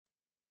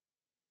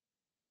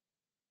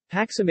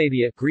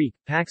Paximathia Greek,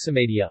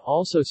 Paximathia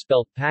also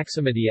spelt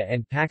Paximathia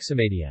and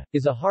Paximathia,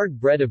 is a hard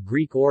bread of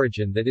Greek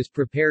origin that is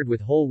prepared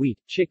with whole wheat,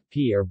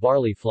 chickpea or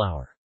barley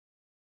flour.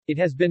 It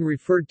has been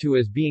referred to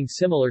as being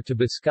similar to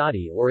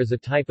biscotti or as a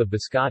type of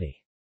biscotti.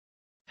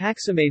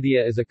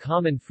 Paximathia is a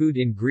common food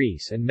in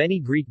Greece and many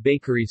Greek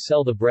bakeries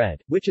sell the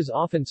bread, which is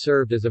often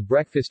served as a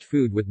breakfast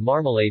food with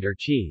marmalade or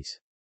cheese.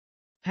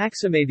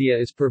 Paximathia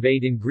is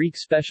purveyed in Greek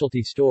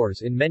specialty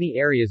stores in many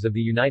areas of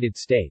the United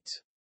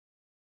States.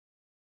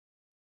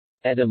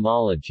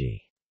 Etymology.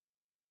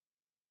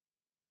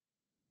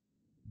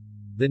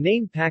 The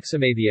name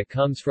Paximathia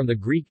comes from the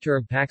Greek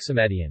term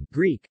Paximatian,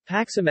 Greek,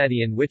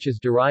 Paximatian, which is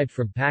derived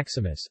from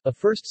Paximus, a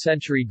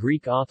 1st-century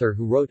Greek author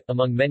who wrote,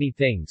 among many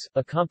things,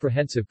 a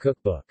comprehensive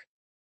cookbook.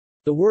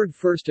 The word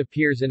first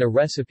appears in a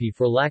recipe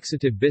for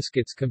laxative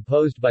biscuits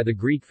composed by the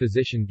Greek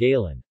physician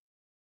Galen.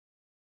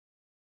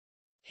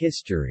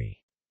 History.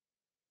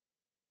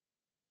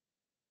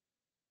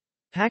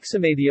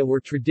 Paximathia were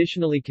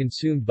traditionally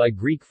consumed by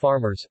Greek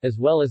farmers, as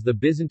well as the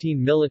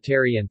Byzantine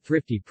military and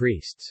thrifty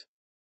priests.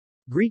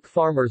 Greek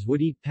farmers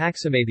would eat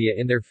Paximathia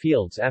in their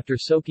fields after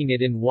soaking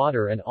it in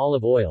water and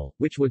olive oil,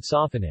 which would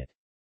soften it.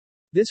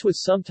 This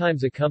was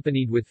sometimes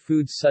accompanied with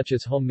foods such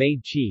as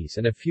homemade cheese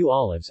and a few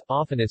olives,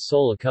 often as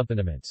sole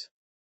accompaniments.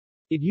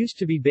 It used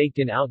to be baked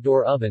in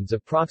outdoor ovens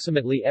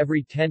approximately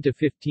every 10 to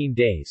 15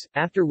 days,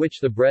 after which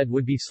the bread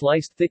would be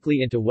sliced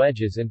thickly into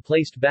wedges and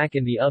placed back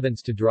in the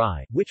ovens to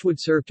dry, which would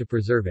serve to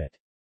preserve it.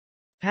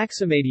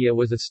 Paximathia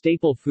was a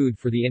staple food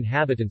for the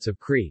inhabitants of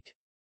Crete.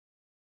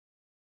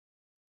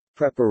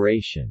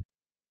 Preparation.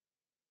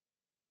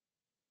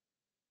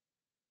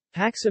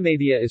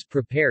 Paximathia is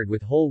prepared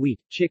with whole wheat,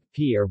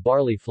 chickpea or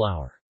barley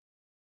flour.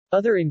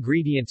 Other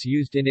ingredients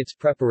used in its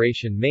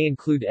preparation may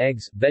include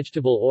eggs,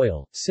 vegetable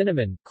oil,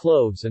 cinnamon,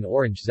 cloves and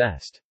orange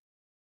zest.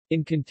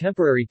 In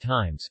contemporary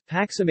times,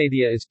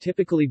 Paximathia is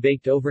typically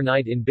baked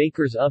overnight in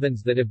bakers'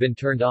 ovens that have been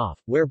turned off,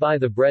 whereby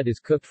the bread is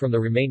cooked from the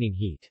remaining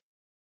heat.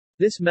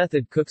 This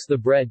method cooks the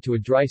bread to a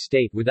dry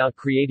state without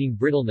creating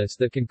brittleness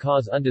that can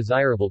cause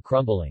undesirable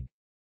crumbling.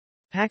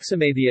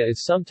 Paximathia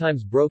is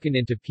sometimes broken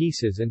into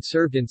pieces and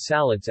served in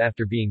salads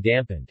after being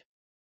dampened.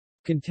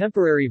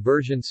 Contemporary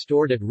versions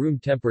stored at room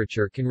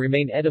temperature can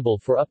remain edible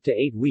for up to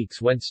 8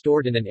 weeks when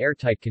stored in an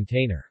airtight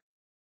container.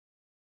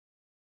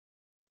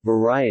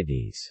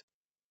 Varieties.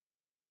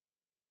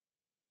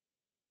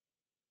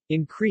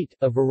 In Crete,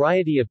 a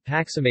variety of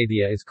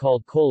Paximathia is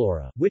called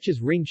kolora, which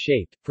is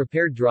ring-shaped,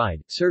 prepared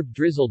dried, served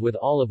drizzled with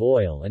olive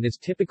oil and is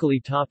typically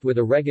topped with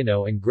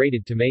oregano and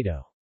grated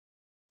tomato.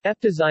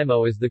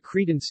 Eptizimo is the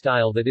Cretan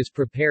style that is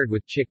prepared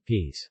with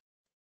chickpeas.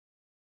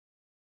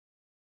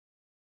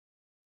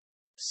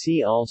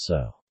 See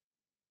also: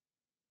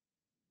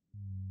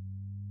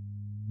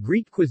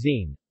 Greek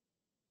cuisine,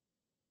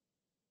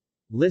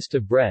 List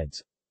of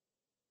breads,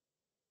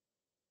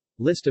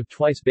 List of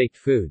twice-baked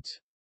foods.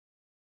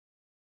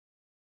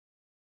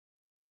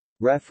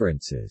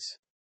 References.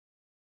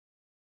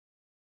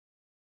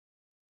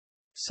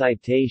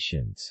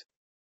 Citations.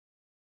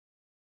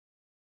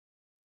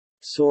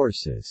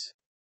 Sources.